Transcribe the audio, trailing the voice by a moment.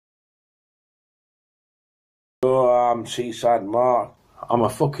I'm SeasideMark. I'm a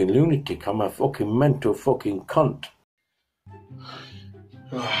fucking lunatic. I'm a fucking mental fucking cunt.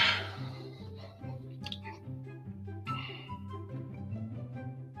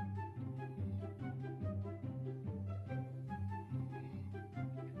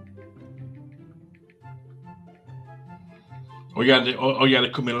 Oh yeah, they're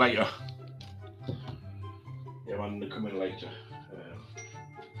coming later. Yeah, man, they're coming later.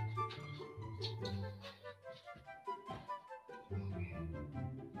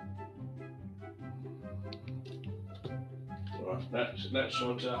 Right, let's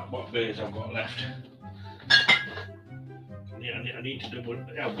sort out what beers I've got left. I need to double.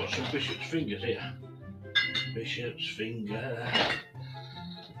 I've got some bishop's fingers here. Bishop's finger.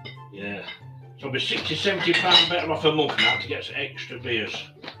 Yeah. So I'll be £60–70 better off a month now to get some extra beers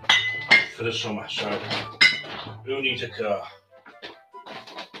for the summer. So who needs a car?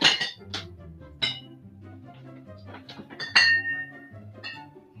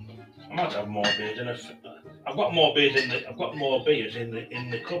 I might have more beers in I've got more beers in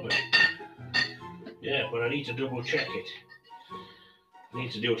the cupboard. Yeah, but I need to double check it. I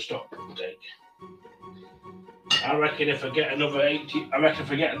need to do a stock take. I reckon if I get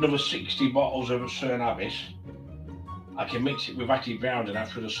another 60 bottles of Cern Abyss, I can mix it with Atty Brown and that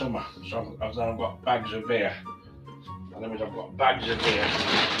for the summer. So I've got bags of beer. And then I've got bags of beer.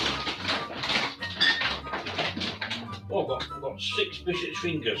 Oh, I've got 6 Bishop's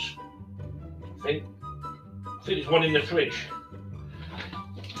Fingers. I think there's one in the fridge.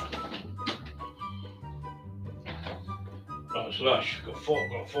 That's lush. I've got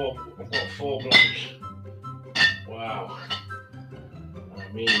four blocks. Wow.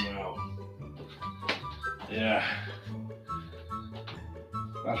 I mean, wow. Yeah.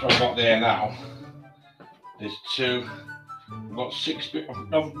 That's what I've got there now. There's 2. I've got 6.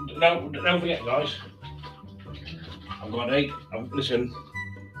 No, don't forget, guys. I've got 8. Listen.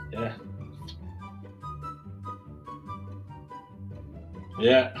 Yeah.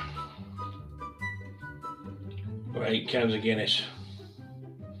 Yeah. Got 8 cans of Guinness.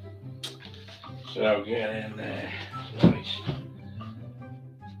 So get in there. Nice.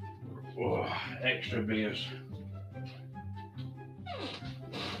 Oh, extra beers.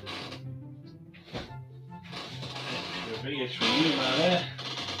 Extra beers for you, man.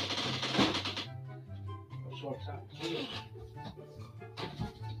 That's what's happening.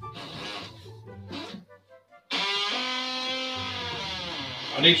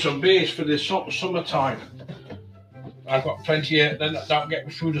 I need some beers for the summertime. I've got plenty of then that'll get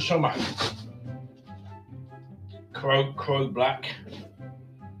me through the summer. Crow Black.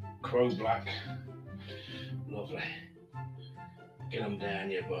 Lovely. Get them down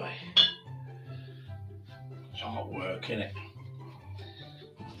here, boy. It's hard work, innit?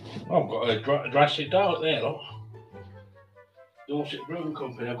 Oh, I've got a dry sit down there, look. Dorset Brewing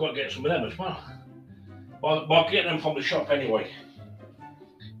Company. I've got to get some of them as well. Well, I'll get them from the shop anyway.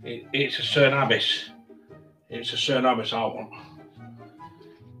 It's a Cern Abyss. It's a Cern Abyss I want.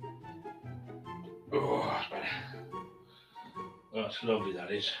 Oh, that's better. That's lovely,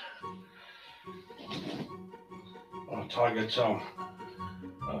 that is. Oh, Tiger Tom.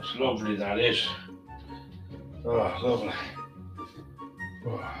 That's lovely, that is. Oh, lovely.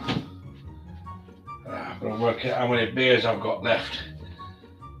 Oh. I'm going to work out how many beers I've got left.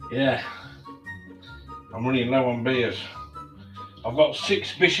 Yeah. I'm running low on beers. I've got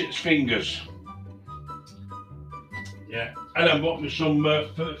 6 Bishop's Fingers. Yeah. And I bought me some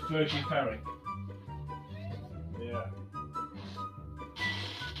 30 Ferry. Yeah.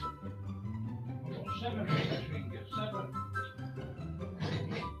 I've got 7 Bishop's Fingers. 7.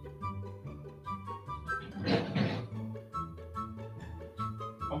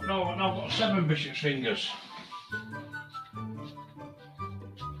 I've got 7 Bishop's Fingers.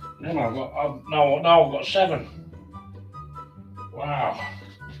 No, I've got 7. Wow.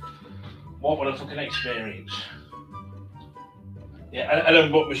 What a fucking experience. Yeah, and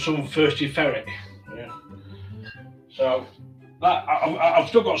then bought me some Thirsty Ferret. Yeah. So that I've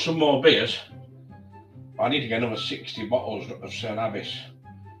still got some more beers. I need to get another 60 bottles of Cern Abyss.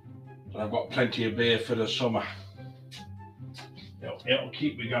 So I've got plenty of beer for the summer. It'll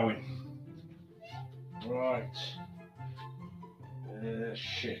keep me going. Right.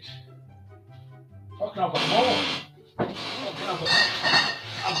 Shit. Fucking I've got more. Fucking I've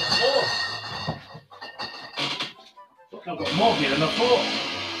got more. Fucking I've got more beer than I thought.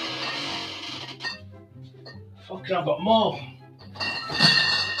 Fucking I've got more.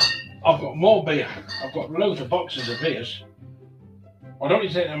 I've got more beer. I've got loads of boxes of beers. I don't need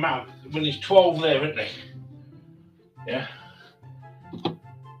to take them out when there's 12 there, isn't there? Yeah.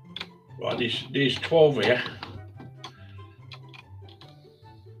 Right, there's 12 here.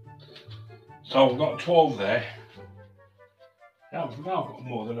 So I've got 12 there. Now I've got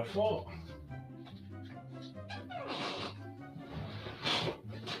more than I thought.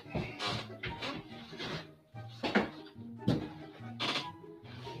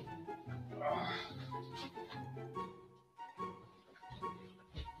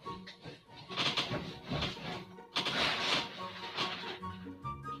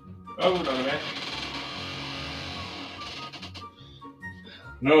 Hold on a minute.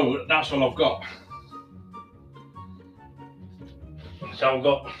 No, that's all I've got. So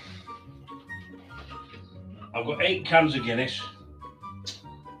I've got 8 cans of Guinness.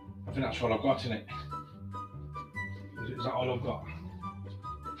 I think that's all I've got in it. Is that all I've got?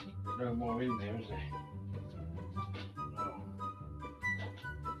 No more in there, is there? No.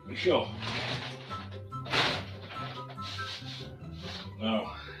 You sure? No.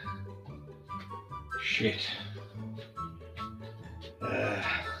 Shit.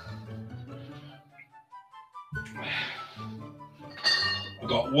 I've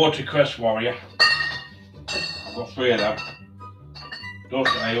got Watercress Warrior. I've got 3 of them.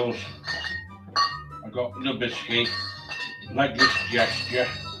 Dorset Ales. I've got Nubisky. Legless Gesture.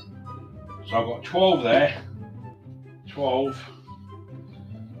 So I've got 12 there. 12.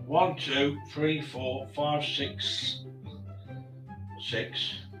 1, 2, 3, 4, 5, 6.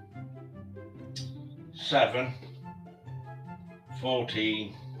 6. 7.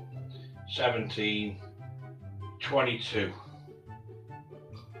 14. 17. 22.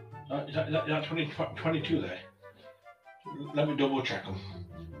 Is that 22 there? Let me double check them.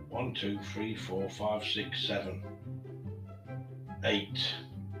 1, 2, 3, 4, 5, 6, 7, 8,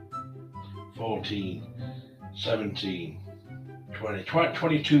 14, 17, 20,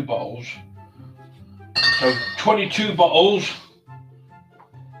 22 bottles. So 22 bottles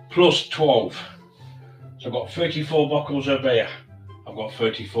plus 12. So I've got 34 bottles of beer. I've got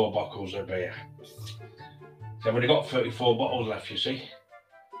 34 bottles of beer. So I've only got 34 bottles left, you see.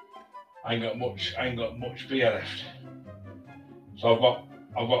 I ain't got much beer left. So I've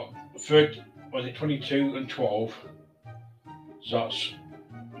got 30, was it 22 and 12? So that's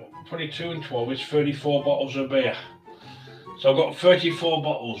 22 and 12 is 34 bottles of beer. So I've got 34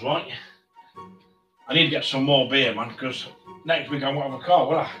 bottles, right? I need to get some more beer, man, because next week I won't have a car,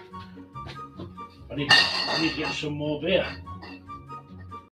 will I? I need to get some more beer.